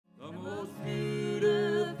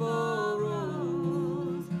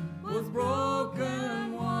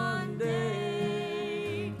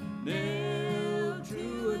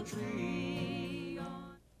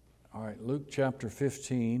chapter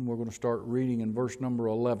 15. We're going to start reading in verse number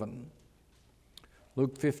 11.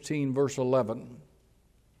 Luke 15, verse 11.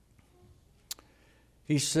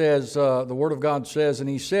 He says, the Word of God says, "And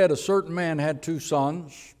he said, a certain man had 2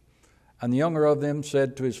 sons, and the younger of them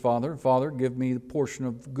said to his father, Father, give me the portion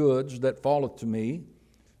of goods that falleth to me.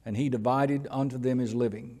 And he divided unto them his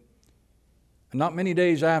living. And not many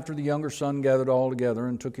days after, the younger son gathered all together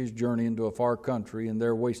and took his journey into a far country, and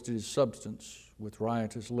there wasted his substance with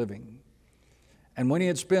riotous living. And when he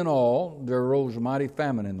had spent all, there arose a mighty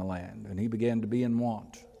famine in the land, and he began to be in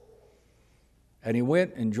want. And he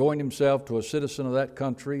went and joined himself to a citizen of that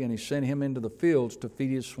country, and he sent him into the fields to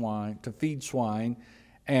feed swine.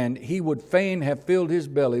 And he would fain have filled his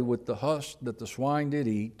belly with the husk that the swine did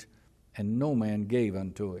eat, and no man gave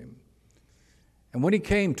unto him. And when he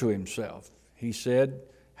came to himself, he said,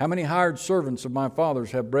 How many hired servants of my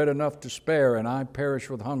father's have bread enough to spare, and I perish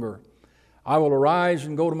with hunger? I will arise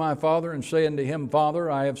and go to my father, and say unto him, Father,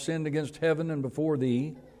 I have sinned against heaven and before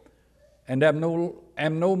thee, and am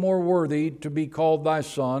no more worthy to be called thy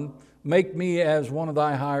son. Make me as one of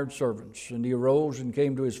thy hired servants. And he arose and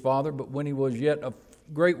came to his father, but when he was yet a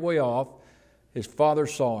great way off, his father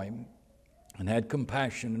saw him, and had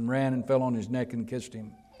compassion, and ran and fell on his neck and kissed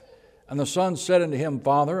him. And the son said unto him,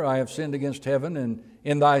 Father, I have sinned against heaven and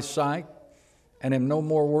in thy sight, and am no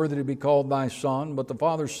more worthy to be called thy son. But the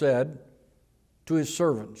father said to his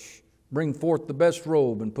servants, Bring forth the best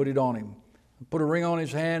robe, and put it on him. Put a ring on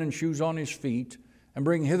his hand, and shoes on his feet. And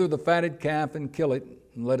bring hither the fatted calf, and kill it,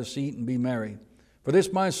 and let us eat and be merry. For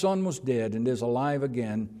this my son was dead, and is alive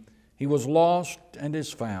again. He was lost, and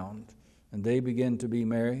is found. And they began to be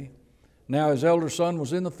merry. Now his elder son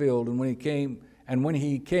was in the field, and when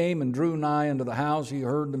he came and drew nigh unto the house, he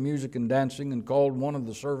heard the music and dancing, and called one of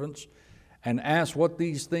the servants, and asked what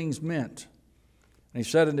these things meant. And he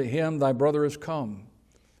said unto him, Thy brother is come,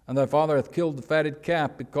 and thy father hath killed the fatted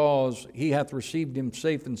calf, because he hath received him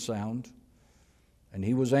safe and sound. And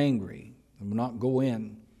he was angry, and would not go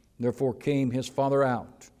in. Therefore came his father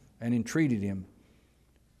out, and entreated him.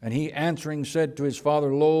 And he answering said to his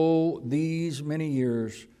father, Lo, these many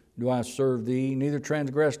years do I serve thee, neither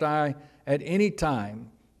transgressed I at any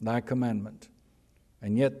time thy commandment.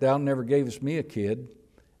 And yet thou never gavest me a kid,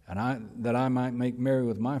 that I might make merry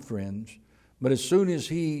with my friends. But as soon as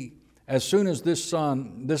this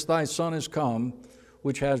thy son is come,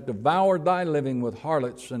 which has devoured thy living with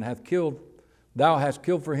harlots, and thou hast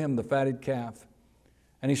killed for him the fatted calf.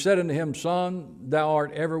 And he said unto him, Son, thou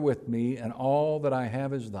art ever with me, and all that I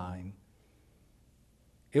have is thine.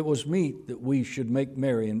 It was meet that we should make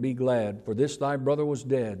merry and be glad, for this thy brother was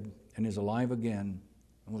dead, and is alive again,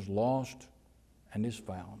 and was lost, and is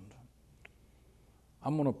found.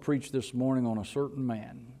 I'm going to preach this morning on a certain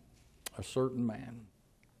man. A certain man.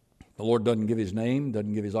 The Lord doesn't give his name,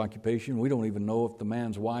 doesn't give his occupation. We don't even know if the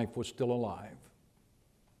man's wife was still alive.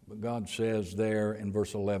 But God says there in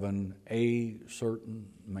verse 11, a certain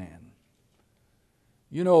man.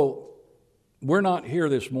 You know, we're not here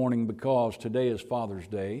this morning because today is Father's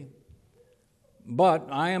Day, but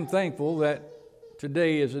I am thankful that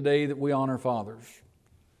today is a day that we honor fathers.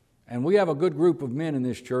 And we have a good group of men in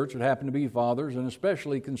this church that happen to be fathers, and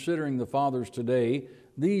especially considering the fathers today,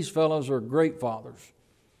 these fellows are great fathers.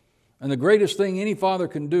 And the greatest thing any father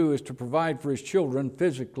can do is to provide for his children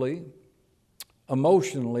physically,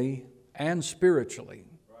 emotionally, and spiritually.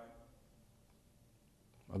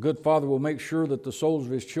 A good father will make sure that the souls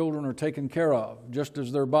of his children are taken care of, just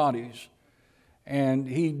as their bodies. And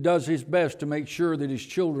he does his best to make sure that his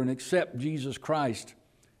children accept Jesus Christ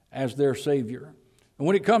as their Savior. And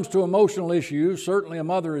when it comes to emotional issues, certainly a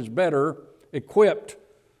mother is better equipped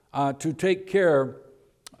to take care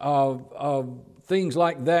of things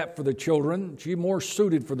like that for the children. She's more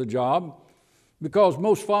suited for the job because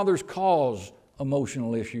most fathers cause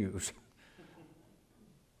emotional issues.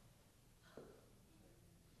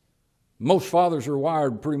 Most fathers are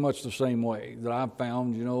wired pretty much the same way that I've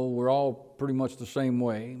found. You know, we're all pretty much the same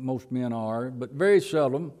way. Most men are. But very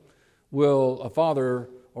seldom will a father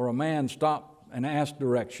or a man stop and ask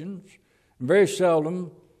directions. And very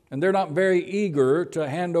seldom, and they're not very eager to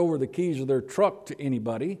hand over the keys of their truck to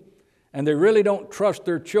anybody. And they really don't trust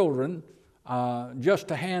their children just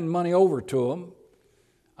to hand money over to them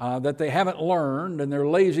that they haven't learned, and they're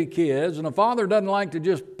lazy kids. And a father doesn't like to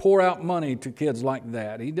just pour out money to kids like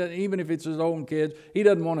that. He doesn't, even if it's his own kids, he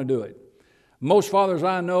doesn't want to do it. Most fathers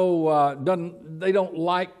I know they don't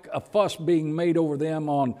like a fuss being made over them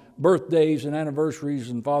on birthdays and anniversaries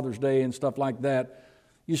and Father's Day and stuff like that.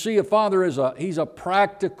 You see, a father he's a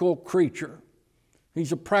practical creature.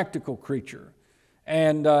 He's a practical creature.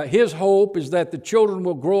 And his hope is that the children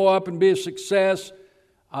will grow up and be a success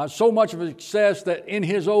so much of a success that in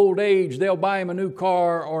his old age they'll buy him a new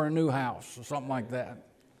car or a new house or something like that.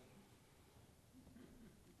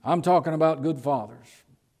 I'm talking about good fathers.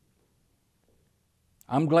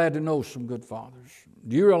 I'm glad to know some good fathers.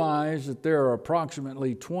 Do you realize that there are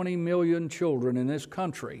approximately 20 million children in this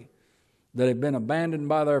country that have been abandoned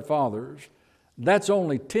by their fathers? That's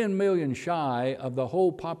only 10 million shy of the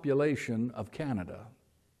whole population of Canada.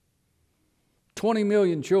 20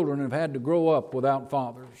 million children have had to grow up without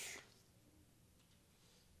fathers.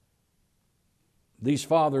 These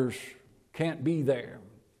fathers can't be there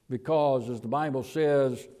because, as the Bible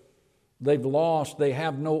says, they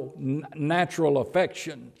have no natural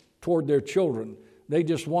affection toward their children. They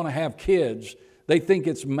just want to have kids. They think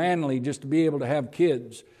it's manly just to be able to have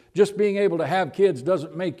kids. Just being able to have kids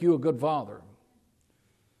doesn't make you a good father.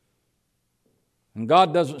 And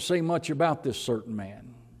God doesn't say much about this certain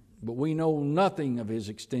man, but we know nothing of his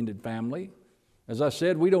extended family. As I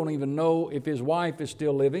said, we don't even know if his wife is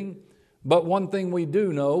still living. But one thing we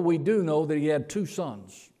do know that he had 2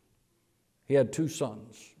 sons. He had 2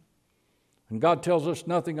 sons. And God tells us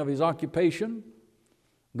nothing of his occupation.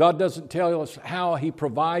 God doesn't tell us how he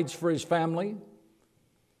provides for his family.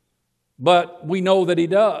 But we know that he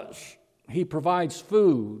does. He provides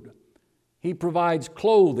food. He provides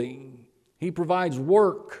clothing. He provides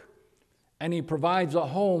work. And he provides a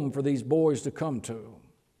home for these boys to come to.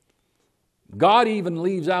 God even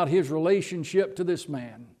leaves out his relationship to this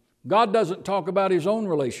man. God doesn't talk about his own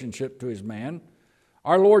relationship to his man.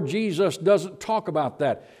 Our Lord Jesus doesn't talk about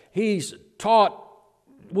that.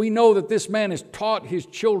 We know that this man has taught his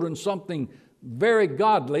children something very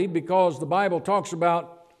godly, because the Bible talks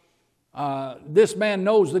about this man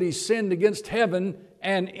knows that he's sinned against heaven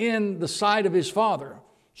and in the sight of his father.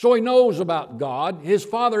 So he knows about God. His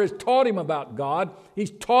father has taught him about God. He's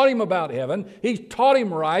taught him about heaven. He's taught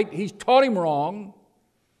him right. He's taught him wrong.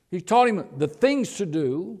 He's taught him the things to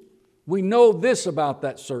do. We know this about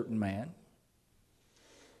that certain man.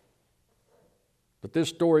 But this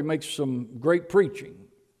story makes some great preaching.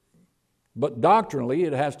 But doctrinally,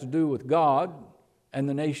 it has to do with God and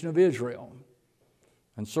the nation of Israel.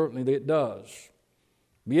 And certainly it does.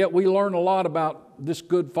 Yet we learn a lot about this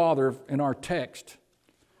good father in our text.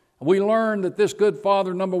 We learn that this good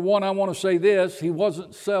father, number one, I want to say this, he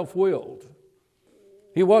wasn't self-willed.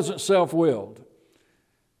 He wasn't self-willed.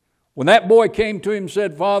 When that boy came to him and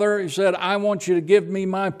said, Father, he said, I want you to give me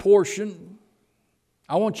my portion.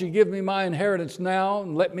 I want you to give me my inheritance now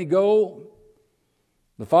and let me go.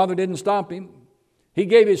 The father didn't stop him. He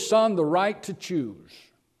gave his son the right to choose.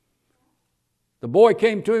 The boy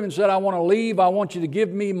came to him and said, I want to leave. I want you to give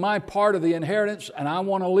me my part of the inheritance, and I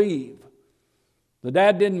want to leave. The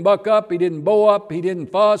dad didn't buck up. He didn't bow up. He didn't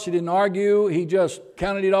fuss. He didn't argue. He just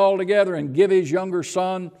counted it all together and give his younger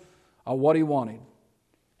son what he wanted.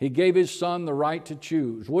 He gave his son the right to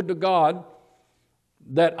choose. Would to God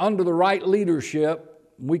that under the right leadership,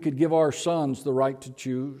 we could give our sons the right to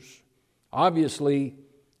choose. Obviously,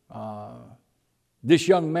 this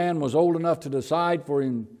young man was old enough to decide for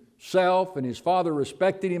himself, and his father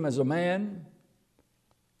respected him as a man.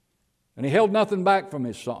 And he held nothing back from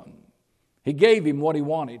his son. He gave him what he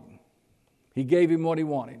wanted. He gave him what he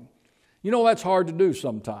wanted. You know, that's hard to do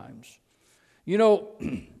sometimes. You know,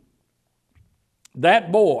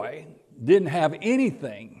 that boy didn't have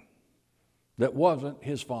anything that wasn't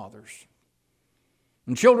his father's.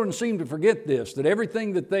 And children seem to forget this, that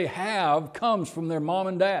everything that they have comes from their mom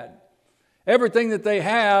and dad. Everything that they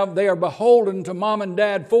have, they are beholden to mom and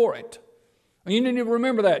dad for it. And you need to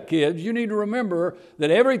remember that, kids. You need to remember that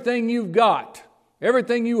everything you've got,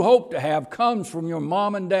 everything you hope to have, comes from your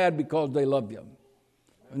mom and dad because they love you.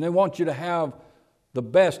 And they want you to have the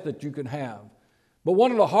best that you can have. But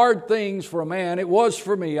one of the hard things for a man, it was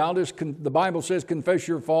for me, the Bible says confess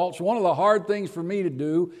your faults. One of the hard things for me to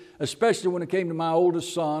do, especially when it came to my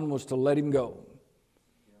oldest son, was to let him go.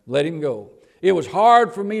 Let him go. It was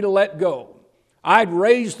hard for me to let go. I'd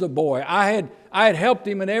raised the boy. I had helped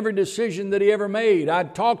him in every decision that he ever made.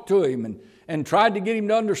 I'd talked to him and tried to get him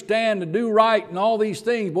to understand, to do right and all these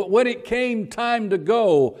things. But when it came time to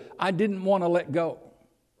go, I didn't want to let go.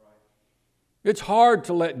 It's hard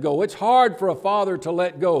to let go. It's hard for a father to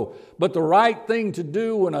let go. But the right thing to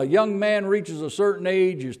do when a young man reaches a certain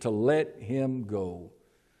age is to let him go.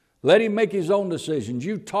 Let him make his own decisions.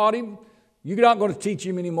 You taught him. You're not going to teach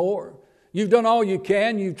him anymore. You've done all you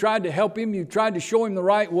can. You've tried to help him. You've tried to show him the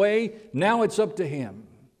right way. Now it's up to him.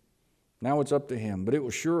 Now it's up to him. But it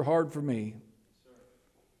was sure hard for me.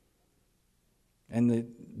 And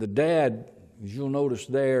the dad, as you'll notice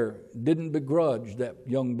there, didn't begrudge that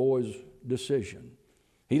young boy's decision.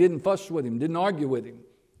 He didn't fuss with him, didn't argue with him,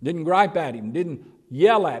 didn't gripe at him, didn't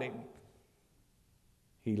yell at him.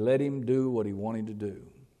 He let him do what he wanted to do.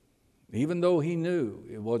 Even though he knew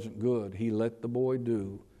it wasn't good, he let the boy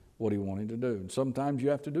do what he wanted to do. And sometimes you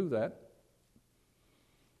have to do that.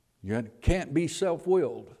 You can't be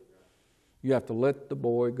self-willed. You have to let the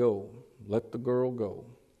boy go. Let the girl go.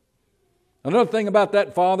 Another thing about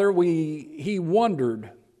that father, he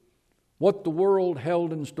wondered what the world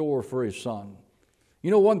held in store for his son.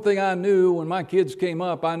 You know, one thing I knew when my kids came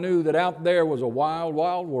up, I knew that out there was a wild,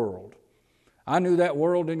 wild world. I knew that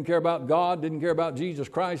world didn't care about God, didn't care about Jesus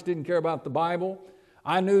Christ, didn't care about the Bible.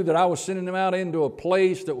 I knew that I was sending them out into a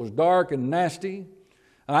place that was dark and nasty.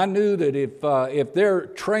 And I knew that if their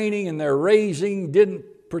training and their raising didn't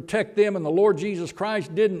protect them and the Lord Jesus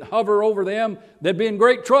Christ didn't hover over them, they'd be in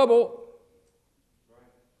great trouble.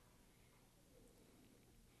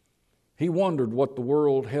 He wondered what the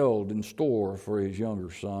world held in store for his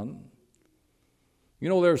younger son. You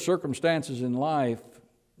know, there are circumstances in life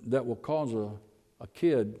that will cause a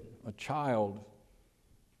kid, a child,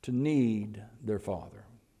 to need their father.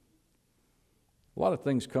 A lot of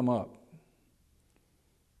things come up.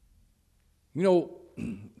 You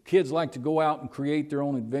know, kids like to go out and create their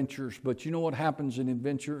own adventures, but you know what happens in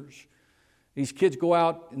adventures? These kids go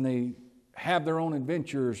out and they have their own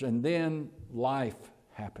adventures, and then life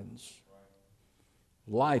happens.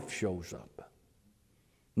 Life shows up.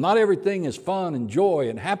 Not everything is fun and joy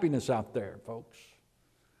and happiness out there, folks.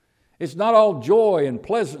 It's not all joy and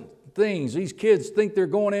pleasant things. These kids think they're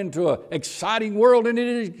going into an exciting world, and it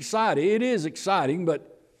is exciting. It is exciting,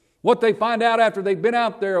 but what they find out after they've been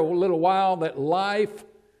out there a little while, that life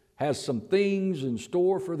has some things in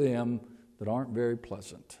store for them that aren't very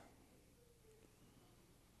pleasant.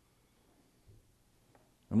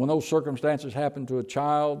 And when those circumstances happen to a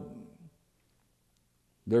child,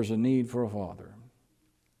 there's a need for a father.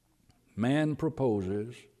 Man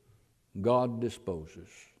proposes, God disposes.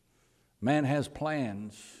 Man has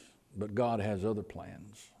plans, but God has other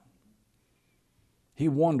plans. He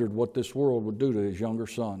wondered what this world would do to his younger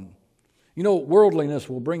son. You know, worldliness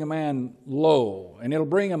will bring a man low, and it'll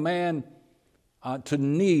bring a man to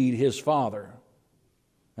need his father.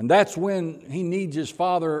 And that's when he needs his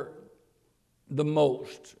father the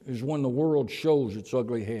most, is when the world shows its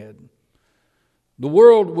ugly head. The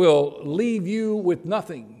world will leave you with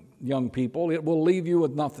nothing, young people. It will leave you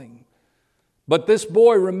with nothing. But this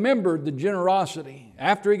boy remembered the generosity.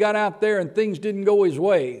 After he got out there and things didn't go his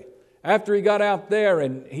way, after he got out there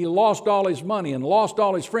and he lost all his money and lost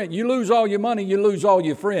all his friends. You lose all your money, you lose all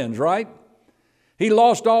your friends, right? He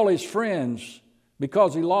lost all his friends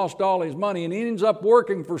because he lost all his money, and he ends up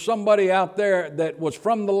working for somebody out there that was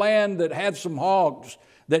from the land that had some hogs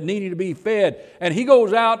that needed to be fed. And he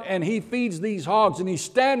goes out and he feeds these hogs, and he's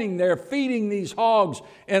standing there feeding these hogs,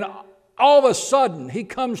 and all of a sudden he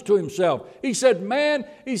comes to himself. He said,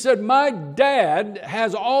 my dad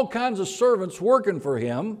has all kinds of servants working for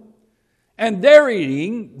him, and they're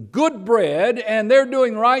eating good bread and they're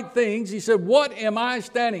doing right things. He said, what am I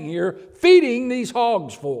standing here feeding these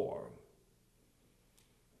hogs for?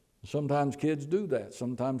 Sometimes kids do that.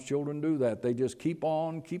 Sometimes children do that. They just keep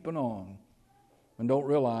on keeping on and don't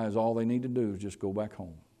realize all they need to do is just go back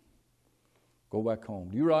home. Go back home.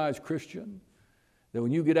 Do you realize, Christian, that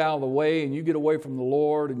when you get out of the way and you get away from the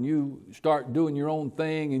Lord and you start doing your own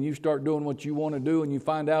thing and you start doing what you want to do and you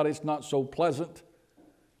find out it's not so pleasant,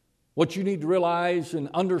 what you need to realize and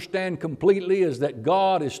understand completely is that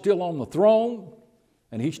God is still on the throne,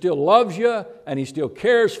 and He still loves you, and He still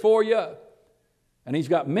cares for you, and He's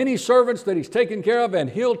got many servants that He's taken care of, and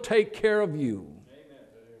He'll take care of you. Amen.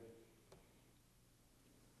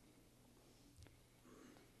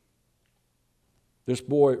 This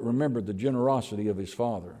boy remembered the generosity of his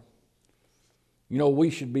father. You know, we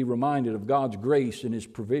should be reminded of God's grace and His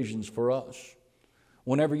provisions for us.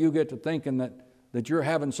 Whenever you get to thinking that you're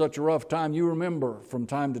having such a rough time, you remember from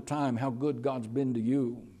time to time how good God's been to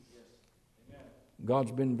you. Yes.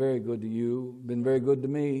 God's been very good to you, been very good to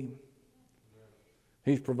me.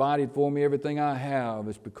 He's provided for me everything I have.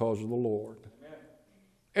 It's because of the Lord. Amen.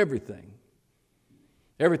 Everything.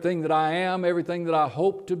 Everything that I am, everything that I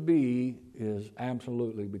hope to be is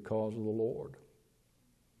absolutely because of the Lord.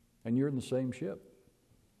 And you're in the same ship.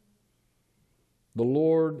 The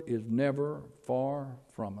Lord is never far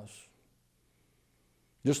from us.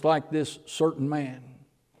 Just like this certain man.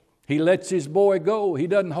 He lets his boy go. He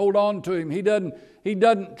doesn't hold on to him. He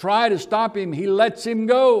doesn't try to stop him. He lets him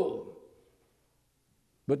go.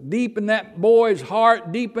 But deep in that boy's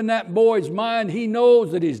heart, deep in that boy's mind, he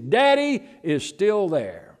knows that his daddy is still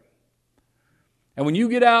there. And when you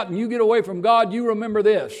get out and you get away from God, you remember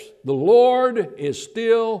this: the Lord is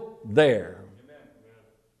still there.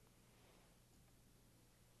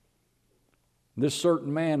 This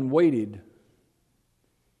certain man waited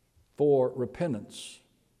for repentance.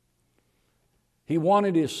 He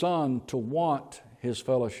wanted his son to want his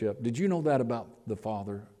fellowship. Did you know that about the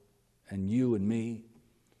Father and you and me?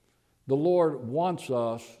 The Lord wants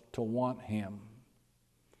us to want Him.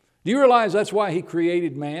 Do you realize that's why He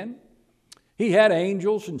created man? He had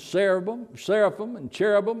angels and seraphim and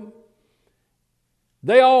cherubim.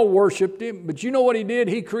 They all worshiped Him. But you know what He did?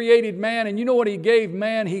 He created man, and you know what He gave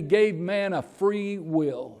man? He gave man a free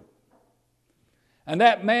will. And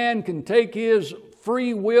that man can take his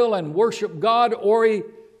free will and worship God, or he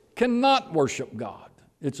cannot worship God.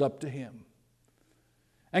 It's up to him.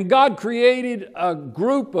 And God created a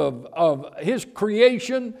group of His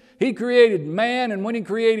creation. He created man, and when He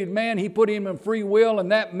created man, He put him in free will,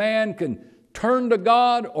 and that man can turn to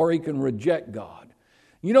God or he can reject God.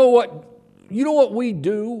 You know what we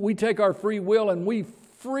do? We take our free will and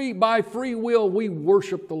by free will we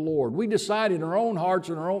worship the Lord. We decide in our own hearts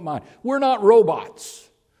and our own mind. We're not robots.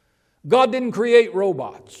 God didn't create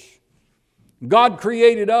robots. God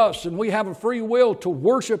created us, and we have a free will to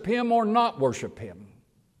worship Him or not worship Him.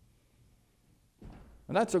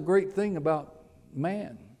 And that's a great thing about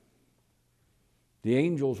man. The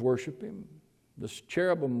angels worship Him. The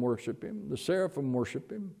cherubim worship Him. The seraphim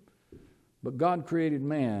worship Him. But God created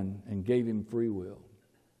man and gave him free will.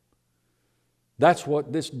 That's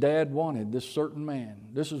what this dad wanted, this certain man.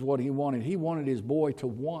 This is what he wanted. He wanted his boy to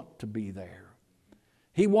want to be there.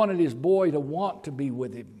 He wanted his boy to want to be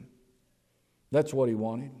with him. That's what he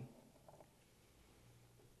wanted.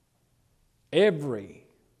 Every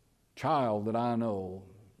child that I know,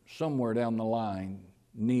 somewhere down the line,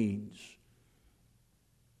 needs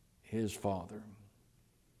his father.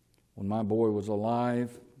 When my boy was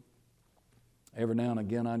alive, every now and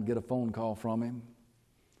again I'd get a phone call from him.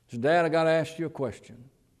 He said, "Dad, I got to ask you a question.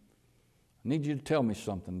 I need you to tell me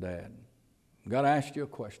something, Dad. I got to ask you a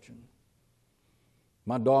question."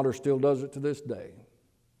 My daughter still does it to this day.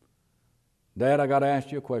 "Dad, I got to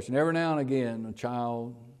ask you a question." Every now and again, a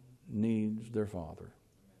child needs their father.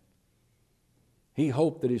 He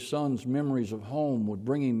hoped that his son's memories of home would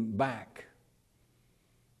bring him back.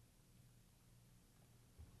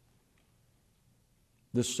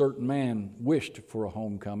 This certain man wished for a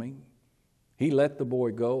homecoming. He let the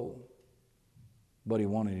boy go, but he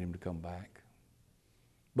wanted him to come back.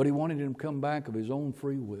 But he wanted him to come back of his own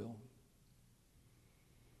free will.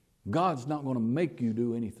 God's not going to make you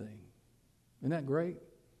do anything. Isn't that great?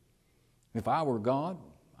 If I were God,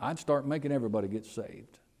 I'd start making everybody get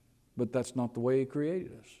saved. But that's not the way He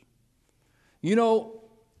created us. You know,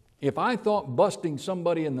 if I thought busting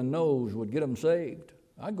somebody in the nose would get them saved,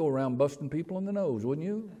 I'd go around busting people in the nose, wouldn't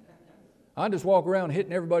you? I'd just walk around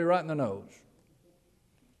hitting everybody right in the nose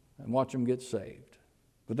and watch them get saved.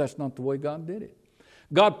 But that's not the way God did it.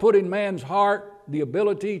 God put in man's heart the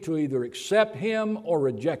ability to either accept Him or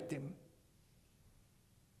reject Him.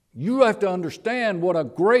 You have to understand what a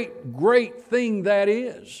great, great thing that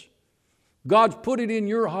is. God's put it in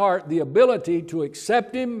your heart the ability to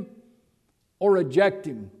accept Him or reject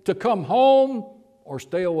Him, to come home or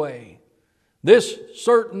stay away. This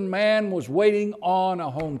certain man was waiting on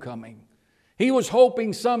a homecoming. He was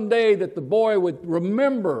hoping someday that the boy would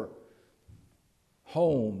remember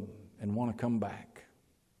home and want to come back.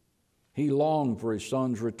 He longed for his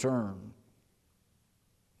son's return.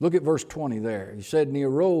 Look at verse 20 there. He said, "And he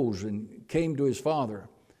arose and came to his father.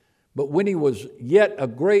 But when he was yet a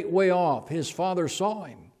great way off, his father saw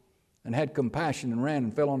him and had compassion and ran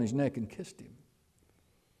and fell on his neck and kissed him."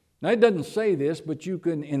 Now it doesn't say this, but you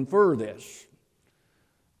can infer this.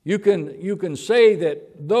 You can say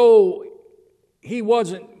that though he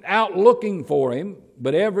wasn't out looking for him,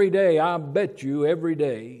 but every day, I bet you every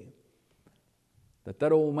day,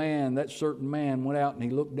 that old man, that certain man went out and he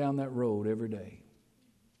looked down that road every day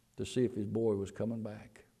to see if his boy was coming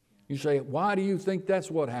back. You say, why do you think that's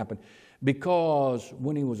what happened? Because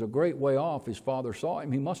when he was a great way off, his father saw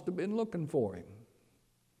him. He must have been looking for him.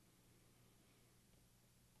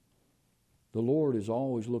 The Lord is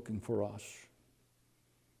always looking for us.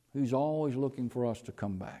 He's always looking for us to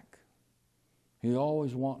come back. He's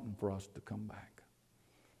always wanting for us to come back.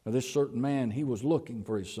 Now this certain man, he was looking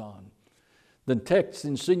for his son. The text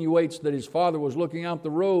insinuates that his father was looking out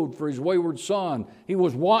the road for his wayward son. He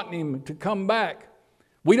was wanting him to come back.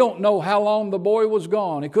 We don't know how long the boy was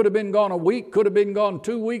gone. He could have been gone a week, could have been gone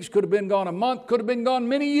 2 weeks, could have been gone a month, could have been gone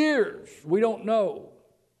many years. We don't know.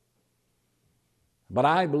 But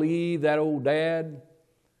I believe that old dad,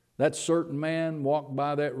 that certain man, walked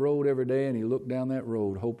by that road every day and he looked down that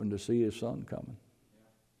road hoping to see his son coming.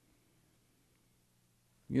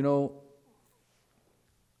 You know,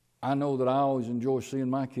 I know that I always enjoy seeing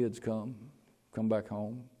my kids come come back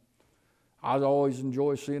home. I always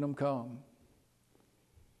enjoy seeing them come.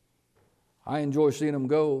 I enjoy seeing them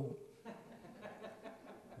go,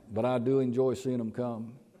 but I do enjoy seeing them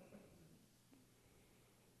come.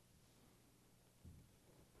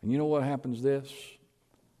 And you know what happens this?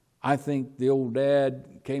 I think the old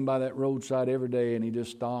dad came by that roadside every day, and he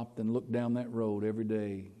just stopped and looked down that road every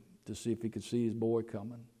day to see if he could see his boy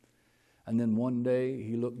coming. And then one day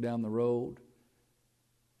he looked down the road,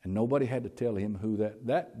 and nobody had to tell him who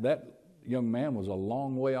that young man was a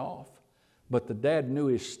long way off. But the dad knew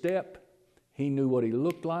his step. He knew what he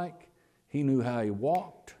looked like. He knew how he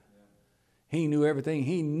walked. He knew everything.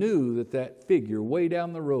 He knew that figure way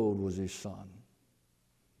down the road was his son.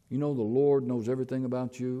 You know, the Lord knows everything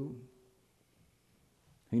about you.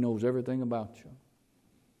 He knows everything about you.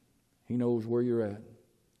 He knows where you're at.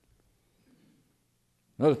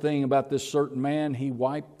 Another thing about this certain man, he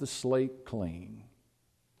wiped the slate clean.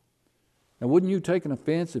 Now, wouldn't you take an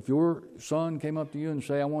offense if your son came up to you and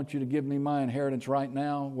say, I want you to give me my inheritance right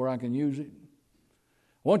now where I can use it?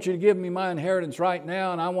 I want you to give me my inheritance right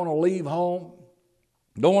now, and I want to leave home.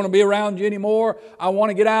 Don't want to be around you anymore. I want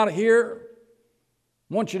to get out of here.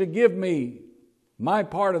 I want you to give me my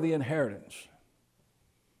part of the inheritance.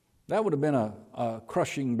 That would have been a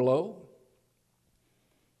crushing blow.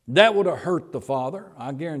 That would have hurt the father.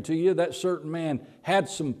 I guarantee you that certain man had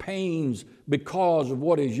some pains because of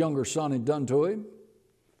what his younger son had done to him.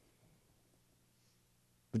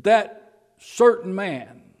 But that certain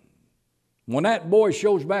man, when that boy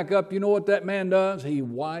shows back up, you know what that man does? He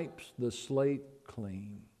wipes the slate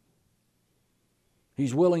clean.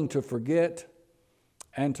 He's willing to forget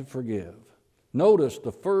and to forgive. Notice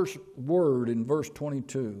the first word in verse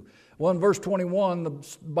 22. Well, in verse 21,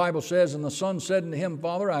 the Bible says, and the son said unto him,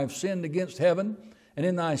 Father, I have sinned against heaven and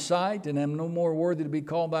in thy sight, and am no more worthy to be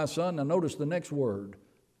called thy son. Now notice the next word.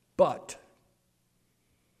 But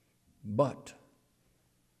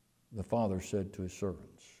the father said to his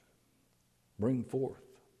servants, bring forth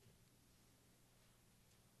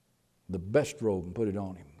the best robe and put it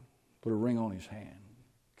on him. Put a ring on his hand.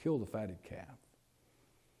 Kill the fatted calf.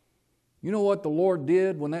 You know what the Lord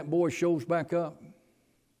did when that boy shows back up?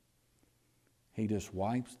 He just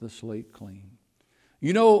wipes the slate clean.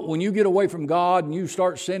 You know, when you get away from God and you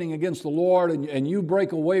start sinning against the Lord and you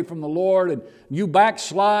break away from the Lord and you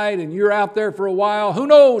backslide and you're out there for a while, who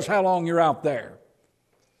knows how long you're out there?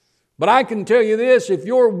 But I can tell you this, if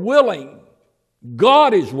you're willing,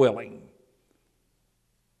 God is willing.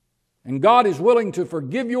 And God is willing to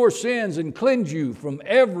forgive your sins and cleanse you from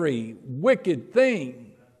every wicked thing.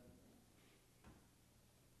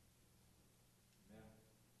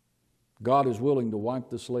 God is willing to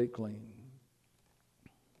wipe the slate clean.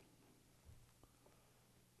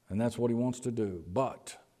 And that's what He wants to do.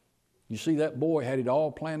 But, you see, that boy had it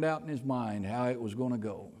all planned out in his mind how it was going to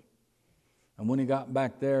go. And when he got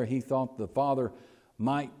back there, he thought the father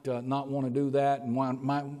might not want to do that and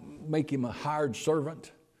might make him a hired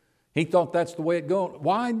servant. He thought that's the way it goes.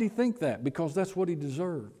 Why did he think that? Because that's what he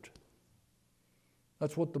deserved.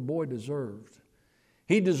 That's what the boy deserved.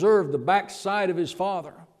 He deserved the backside of his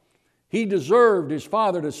father. He deserved his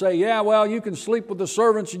father to say, yeah, well, you can sleep with the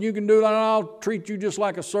servants and you can do that, and I'll treat you just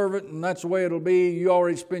like a servant, and that's the way it'll be. You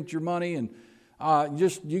already spent your money, and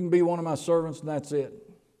you can be one of my servants, and that's it.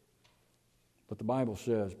 But the Bible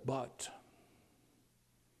says, but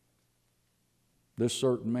this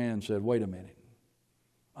certain man said, wait a minute.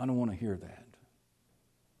 I don't want to hear that.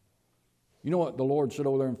 You know what the Lord said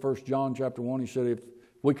over there in 1 John chapter 1? He said, if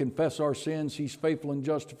we confess our sins, He's faithful and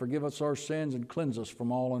just to forgive us our sins and cleanse us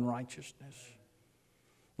from all unrighteousness.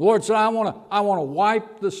 The Lord said, I want to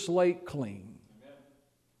wipe the slate clean. Amen.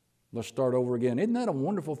 Let's start over again. Isn't that a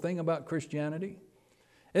wonderful thing about Christianity?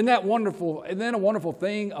 Isn't that a wonderful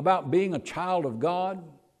thing about being a child of God?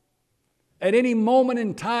 At any moment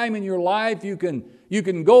in time in your life, you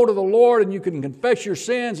can go to the Lord and you can confess your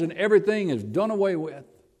sins and everything is done away with.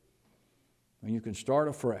 And you can start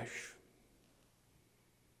afresh.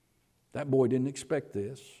 That boy didn't expect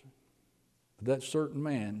this. But that certain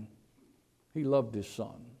man, he loved his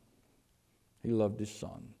son. He loved his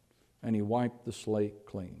son. And he wiped the slate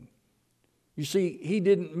clean. You see, he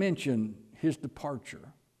didn't mention his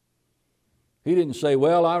departure. He didn't say,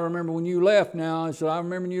 well, I remember when you left now. He said, I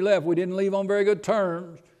remember when you left. We didn't leave on very good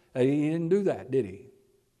terms. He didn't do that, did he?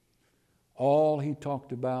 All he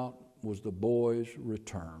talked about was the boy's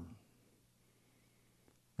return.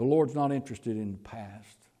 The Lord's not interested in the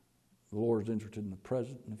past. The Lord is interested in the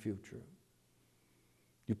present and the future.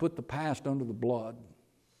 You put the past under the blood,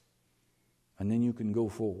 and then you can go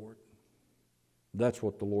forward. That's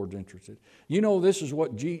what the Lord's interested. You know, this is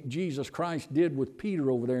what Jesus Christ did with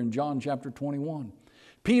Peter over there in John chapter 21.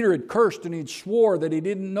 Peter had cursed and he'd swore that he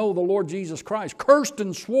didn't know the Lord Jesus Christ. Cursed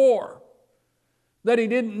and swore that he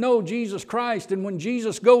didn't know Jesus Christ. And when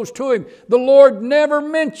Jesus goes to him, the Lord never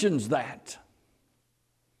mentions that.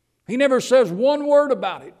 He never says one word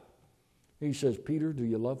about it. He says, Peter, do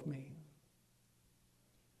you love me?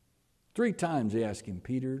 3 times he asked him,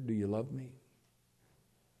 Peter, do you love me?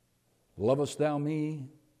 Lovest thou me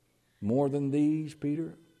more than these,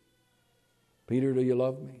 Peter? Peter, do you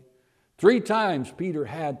love me? 3 times Peter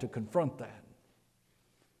had to confront that.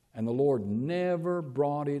 And the Lord never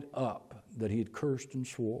brought it up that he had cursed and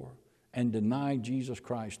swore and denied Jesus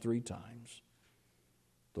Christ 3 times.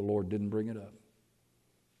 The Lord didn't bring it up.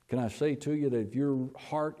 Can I say to you that if your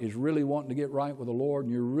heart is really wanting to get right with the Lord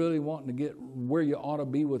and you're really wanting to get where you ought to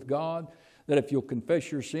be with God, that if you'll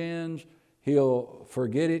confess your sins, He'll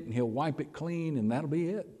forget it and He'll wipe it clean, and that'll be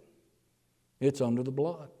it. It's under the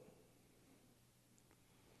blood.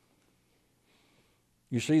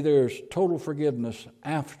 You see, there's total forgiveness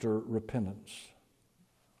after repentance.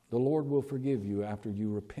 The Lord will forgive you after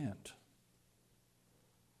you repent.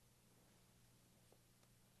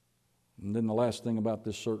 And then the last thing about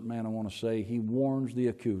this certain man I want to say, he warns the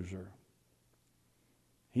accuser.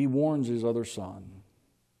 He warns his other son.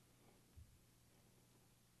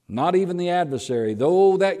 Not even the adversary,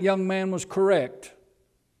 though that young man was correct,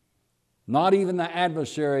 not even the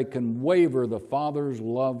adversary can waver the father's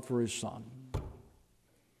love for his son.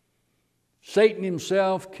 Satan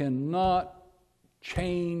himself cannot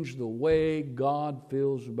change the way God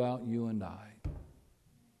feels about you and I.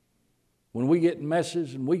 When we get in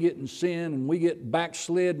messes and we get in sin and we get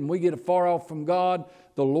backslid and we get far off from God,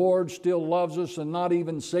 the Lord still loves us, and not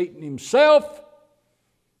even Satan himself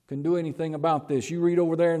can do anything about this. You read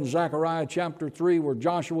over there in Zechariah chapter 3 where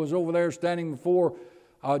Joshua was over there standing before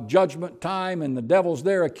judgment time, and the devil's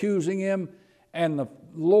there accusing him, and the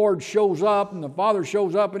Lord shows up and the Father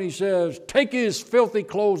shows up and He says, take his filthy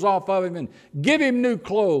clothes off of him and give him new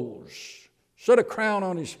clothes. Set a crown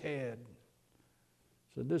on his head.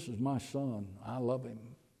 He said, this is my son. I love him.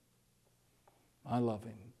 I love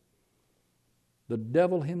him. The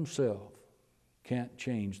devil himself can't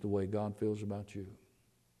change the way God feels about you.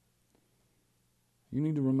 You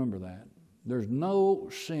need to remember that. There's no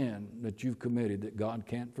sin that you've committed that God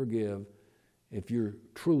can't forgive if you're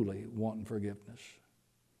truly wanting forgiveness.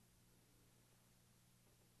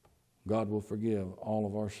 God will forgive all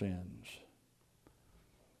of our sins.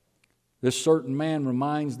 This certain man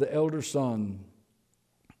reminds the elder son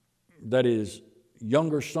that his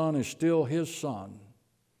younger son is still his son.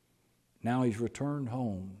 Now he's returned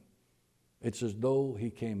home. It's as though he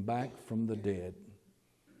came back from the dead.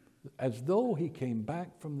 As though he came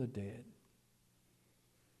back from the dead.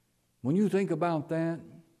 When you think about that,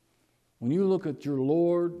 when you look at your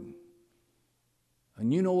Lord,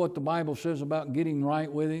 and you know what the Bible says about getting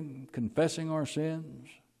right with Him, confessing our sins,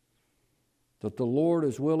 that the Lord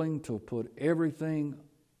is willing to put everything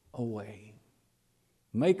away.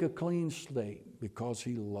 Make a clean slate because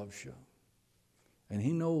He loves you. And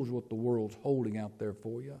He knows what the world's holding out there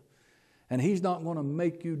for you. And He's not going to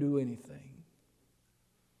make you do anything.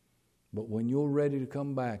 But when you're ready to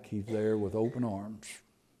come back, He's there with open arms.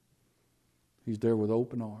 He's there with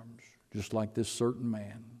open arms, just like this certain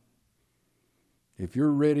man. If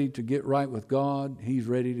you're ready to get right with God, He's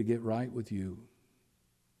ready to get right with you.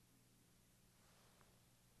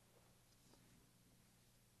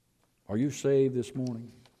 Are you saved this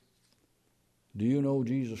morning? Do you know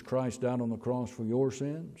Jesus Christ died on the cross for your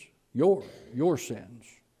sins? Your sins.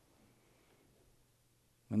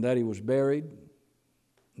 And that He was buried,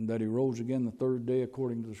 and that He rose again the 3rd day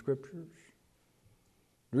according to the Scriptures?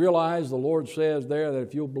 Realize the Lord says there that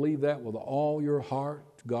if you'll believe that with all your heart,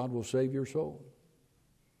 God will save your soul.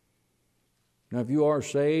 Now, if you are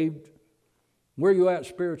saved, where are you at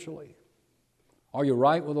spiritually? Are you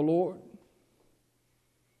right with the Lord?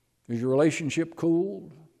 Is your relationship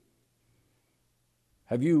cooled?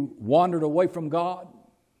 Have you wandered away from God?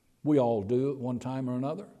 We all do at one time or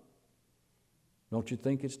another. Don't you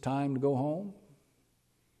think it's time to go home?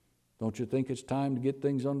 Don't you think it's time to get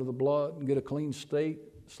things under the blood and get a clean slate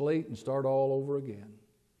and start all over again?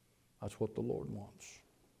 That's what the Lord wants.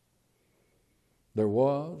 There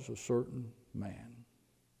was a certain man.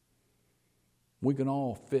 We can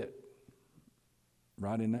all fit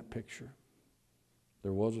right in that picture.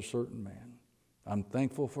 There was a certain man. I'm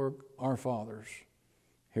thankful for our fathers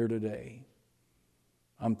here today.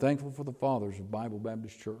 I'm thankful for the fathers of Bible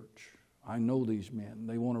Baptist Church. I know these men.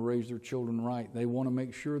 They want to raise their children right. They want to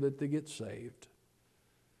make sure that they get saved.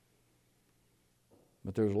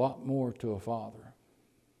 But there's a lot more to a father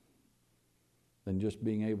than just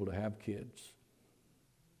being able to have kids.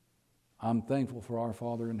 I'm thankful for our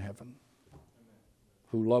Father in heaven,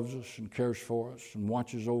 who loves us and cares for us and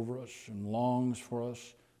watches over us and longs for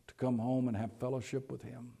us to come home and have fellowship with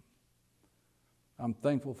Him. I'm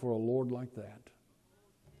thankful for a Lord like that.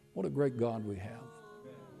 What a great God we have.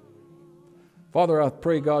 Father, I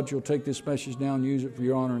pray, God, you'll take this message now and use it for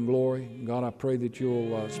your honor and glory. God, I pray that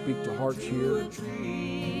you'll speak to hearts here.